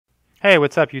Hey,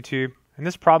 what's up, YouTube? In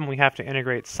this problem, we have to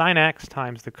integrate sine x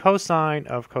times the cosine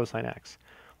of cosine x.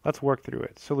 Let's work through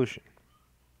it. Solution.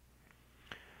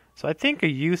 So I think a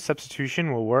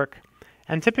u-substitution will work.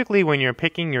 And typically, when you're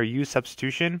picking your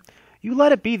u-substitution, you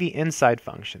let it be the inside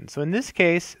function. So in this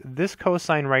case, this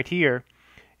cosine right here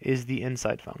is the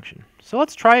inside function. So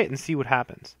let's try it and see what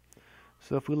happens.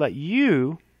 So if we let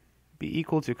u be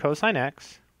equal to cosine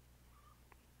x,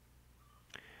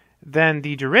 then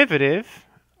the derivative,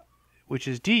 which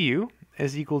is du,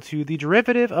 is equal to the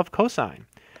derivative of cosine.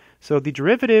 So the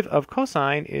derivative of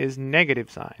cosine is negative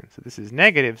sine. So this is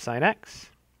negative sine x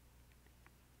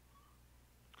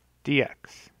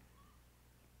dx.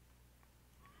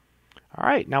 All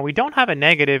right, now we don't have a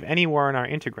negative anywhere in our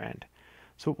integrand.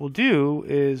 So what we'll do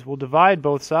is we'll divide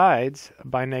both sides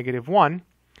by -1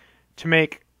 to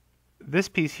make this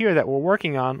piece here that we're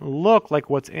working on look like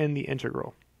what's in the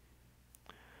integral.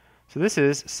 So this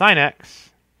is sine x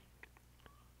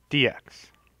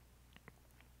dx.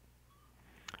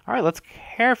 All right, let's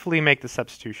carefully make the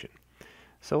substitution.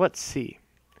 So let's see.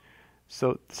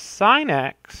 So sine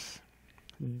x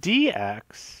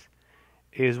dx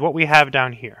is what we have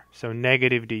down here. So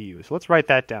negative du. So let's write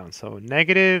that down. So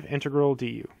negative integral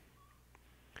du.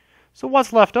 So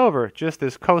what's left over? Just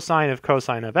this cosine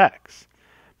of x.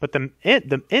 But the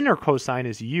inner cosine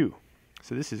is u.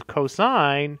 So this is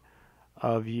cosine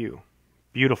of u.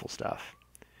 Beautiful stuff.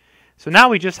 So now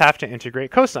we just have to integrate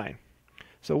cosine.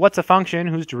 So what's a function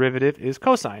whose derivative is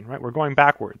cosine, right? We're going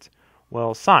backwards.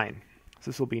 Well, sine. So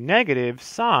this will be negative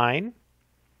sine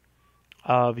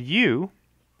of u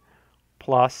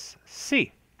plus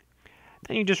c.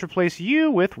 Then you just replace u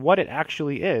with what it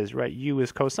actually is, right? U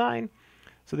is cosine.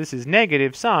 So this is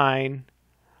negative sine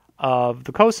of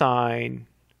the cosine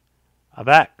of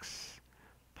x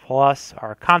plus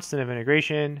our constant of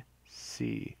integration,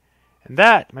 c. And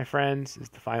that, my friends, is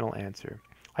the final answer.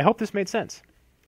 I hope this made sense.